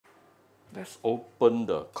Let's open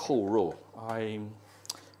the cold roll. I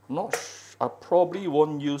probably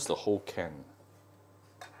won't use the whole can.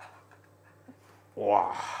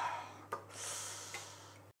 Wow.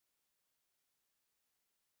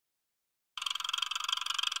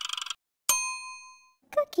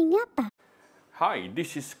 Cooking Appa. Hi,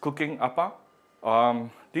 this is Cooking Appa.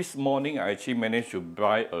 This morning I actually managed to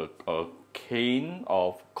buy a can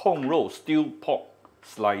of 控肉 stewed pork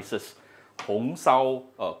slices. 红烧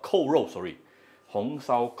扣肉, sorry. 红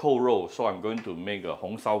烧扣肉. So I'm going to make a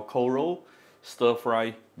红烧扣肉stir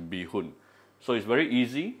fry beehoon. So it's very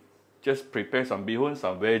easy. Just prepare some beehoon,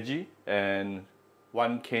 some veggie, and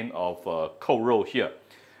 1 can of扣肉 here.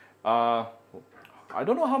 I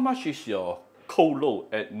don't know how much is your扣肉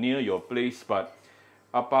at near your place, but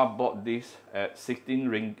Appa bought this at 16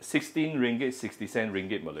 ringgit 60 cent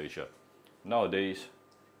ringgit Malaysia. Nowadays,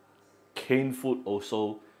 canned food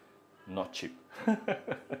also not cheap.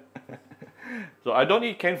 So I don't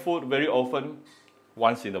eat canned food very often.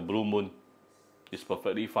 Once in a blue moon, it's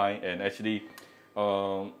perfectly fine, and actually,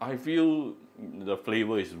 I feel the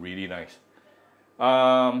flavor is really nice.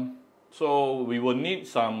 So we will need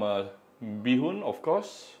some beehoon, of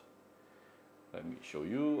course. Let me show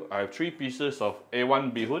you. I have 3 pieces of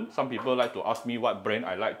A1 beehoon. Some people like to ask me what brand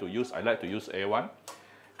I like to use. I like to use A1.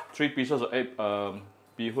 3 pieces of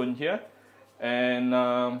beehoon here, and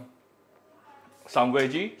some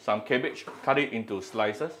veggie, some cabbage. Cut it into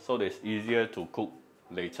slices so that it's easier to cook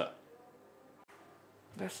later.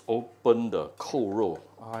 Let's open the cold roll.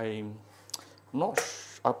 I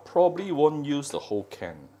probably won't use the whole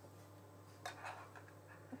can.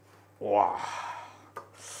 Wow.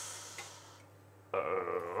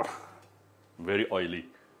 Very oily.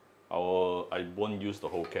 I won't use the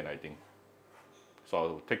whole can, I think. So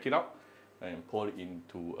I'll take it out and pour it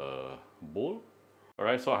into a bowl.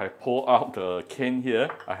 Alright, so I pour out the can here.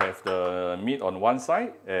 I have the meat on one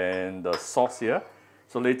side and the sauce here.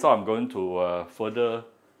 So later I'm going to further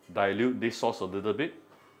dilute this sauce a little bit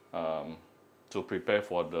to prepare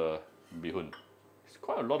for the beehoon. It's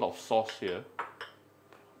quite a lot of sauce here.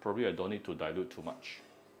 Probably I don't need to dilute too much.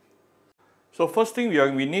 So first thing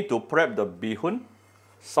we need to prep the beehoon.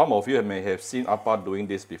 Some of you may have seen Appa doing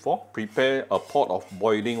this before. Prepare a pot of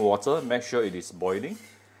boiling water. Make sure it is boiling.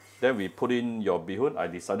 Then we put in your beehoon. I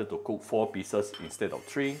decided to cook 4 pieces instead of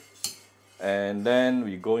 3. And then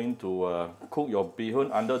we're going to cook your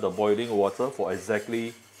beehoon under the boiling water for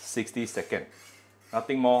exactly 60 seconds.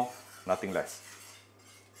 Nothing more, nothing less.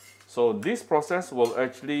 So this process will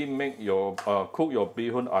actually make your cook your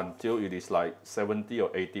beehoon until it is like 70 or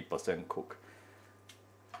 80% cooked.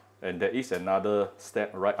 And there is another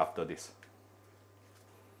step right after this,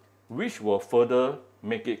 which will further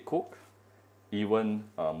make it cook even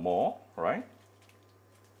more, right?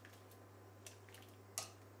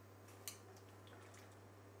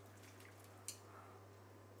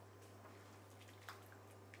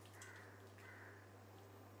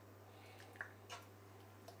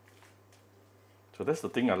 So that's the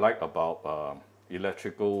thing I like about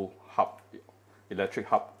electric hob,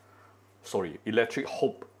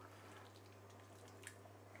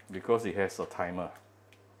 because it has a timer.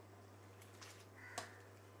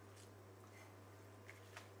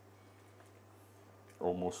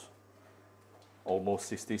 Almost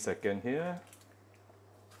 60 seconds here.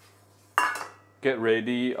 Get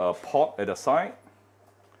ready a pot at the side.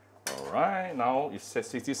 Alright, now it's set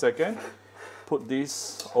 60 seconds. Put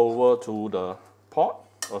this over to the pot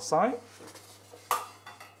aside.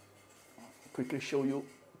 Quickly show you.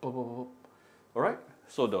 Alright,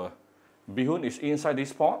 so the beehoon is inside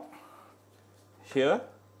this pot here,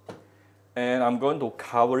 and I'm going to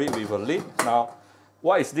cover it with a lid. Now,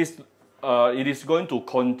 what is this? It is going to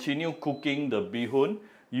continue cooking the beehoon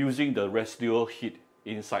using the residual heat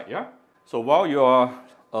inside, yeah? So while you are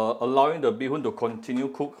allowing the beehoon to continue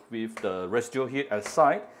cook with the residual heat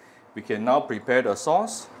aside, we can now prepare the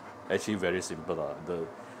sauce. Actually very simple.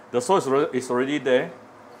 The sauce is already there.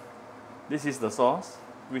 This is the sauce,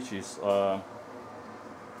 which is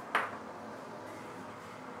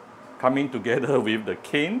coming together with the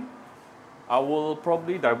cane. I will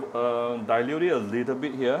probably dilute it a little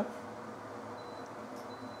bit here.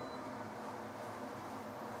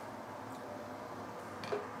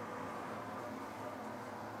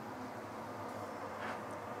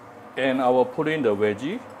 And I will put in the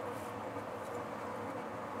veggie.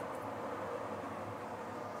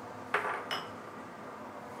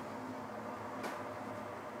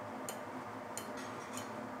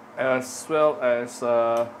 As well as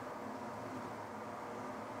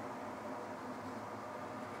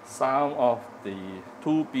some of the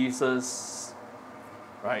 2 pieces,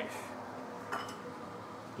 right?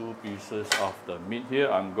 2 pieces of the meat here.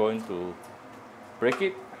 I'm going to break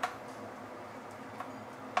it.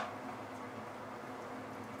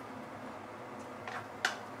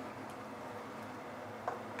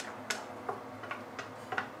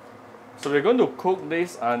 So we're going to cook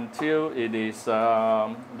this until it is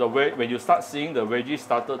when you start seeing the veggie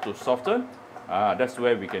started to soften. That's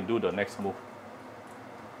where we can do the next move.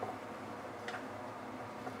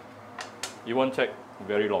 It won't take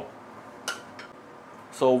very long.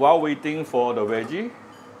 So while waiting for the veggie,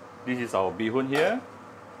 this is our beehoon here.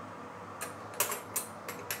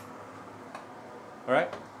 All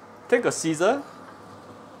right, take a scissor.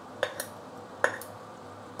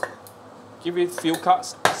 Give it few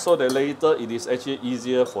cuts so that later it is actually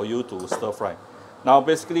easier for you to stir fry. Now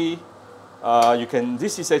basically,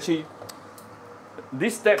 this is actually,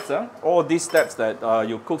 these steps, all these steps that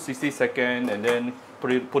you cook 60 seconds and then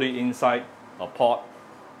put it inside a pot,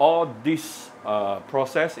 all this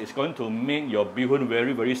process is going to make your beehoon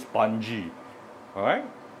very, very spongy, all right?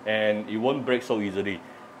 And it won't break so easily,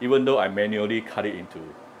 even though I manually cut it into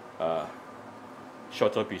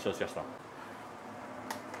shorter pieces just now.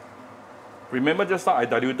 Remember just now I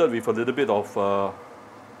diluted with a little bit of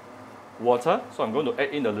water, so I'm going to add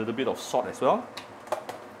in a little bit of salt as well.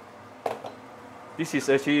 This is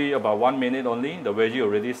actually about 1 minute only. The veggie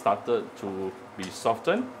already started to be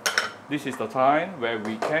softened. This is the time where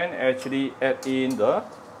we can actually add in the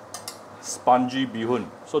spongy beehoon.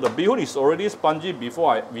 So the beehoon is already spongy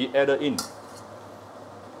before we added in.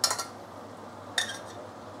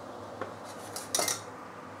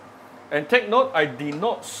 And take note, I did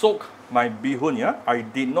not soak my beehoon, yeah? I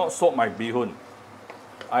did not soak my beehoon.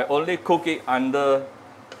 I only cook it under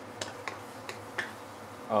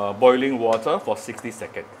boiling water for 60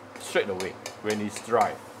 seconds, straight away, when it's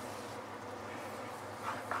dry.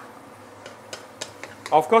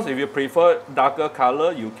 Of course, if you prefer darker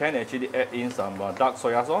color, you can actually add in some dark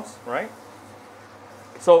soya sauce, right?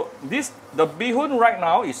 So the beehoon right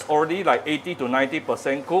now is already like 80 to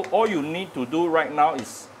 90% cooked. All you need to do right now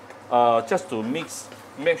is just to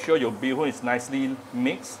make sure your beehoon is nicely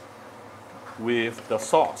mixed with the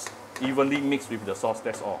sauce, evenly mixed with the sauce,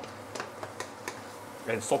 that's all.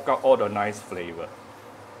 And soak out all the nice flavor.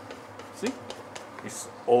 See? It's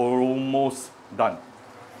almost done.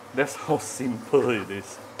 That's how simple it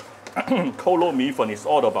is. 扣肉米粉 is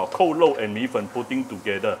all about 扣肉 and 米粉 putting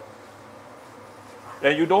together.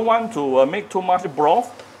 And you don't want to make too much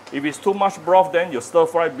broth. If it's too much broth, then your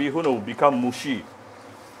stir-fried beehoon will become mushy.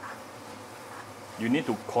 You need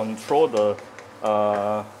to control the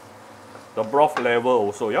broth level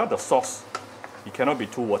also, yeah, the sauce. It cannot be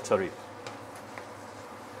too watery.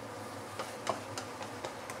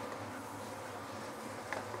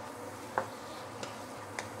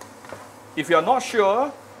 If you are not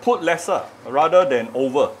sure, put lesser rather than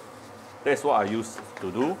over. That's what I used to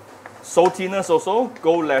do. Saltiness also,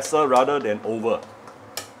 go lesser rather than over.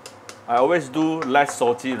 I always do less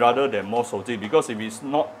salty rather than more salty, because if it's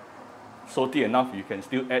not salty enough, you can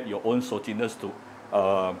still add your own saltiness to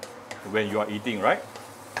when you are eating, right?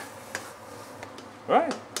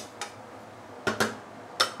 Right?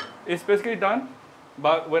 It's basically done.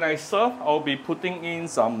 But when I serve, I'll be putting in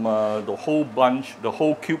some the whole bunch, the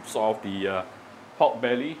whole cubes of the pork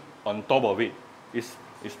belly on top of it. It's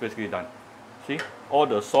basically done. See, all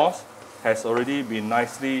the sauce has already been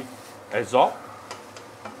nicely absorbed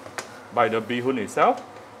by the beehoon itself.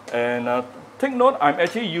 And take note, I'm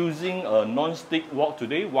actually using a non-stick wok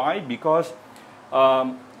today. Why? Because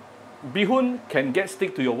beehoon can get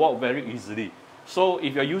stick to your wok very easily. So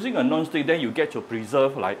if you're using a non-stick, then you get to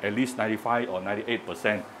preserve like at least 95 or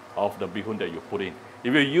 98% of the beehoon that you put in.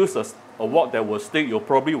 If you use a wok that will stick, you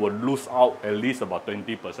probably will lose out at least about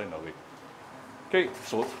 20% of it. Okay,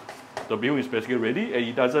 so the beehoon is basically ready, and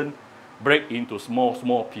it doesn't break into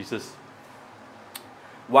small pieces.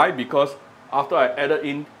 Why? Because after I added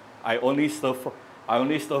in, I only stir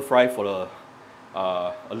fry for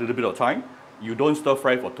a little bit of time. You don't stir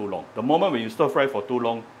fry for too long. The moment when you stir fry for too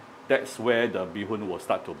long, that's where the beehoon will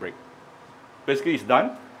start to break. Basically, it's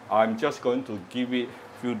done. I'm just going to give it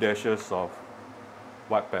a few dashes of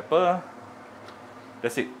white pepper.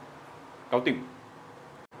 That's it. Gao-ting.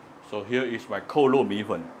 So here is my 扣肉米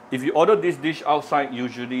粉. If you order this dish outside,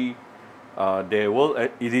 usually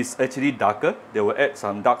it is actually darker. They will add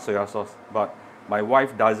some dark soya sauce, but my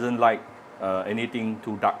wife doesn't like anything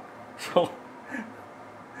too dark, so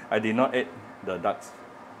I did not add the dark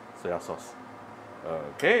soya sauce.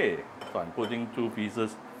 Okay, so I'm putting 2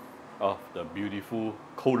 pieces of the beautiful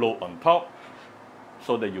扣肉 on top,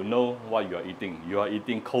 so that you know what you are eating. You are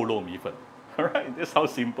eating 扣肉米粉. Alright, that's how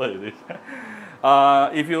simple it is.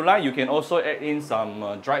 If you like, you can also add in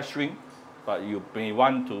some dried shrimp, but you may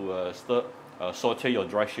want to saute your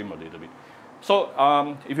dry shrimp a little bit. So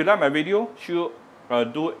if you like my video, sure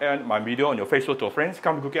do add my video on your Facebook to your friends.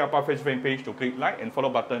 Come to Cooking Appa Facebook page to click like and follow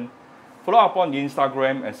button. Follow up on the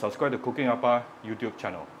Instagram and subscribe to Cooking Appa YouTube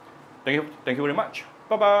channel. Thank you very much.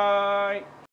 Bye bye.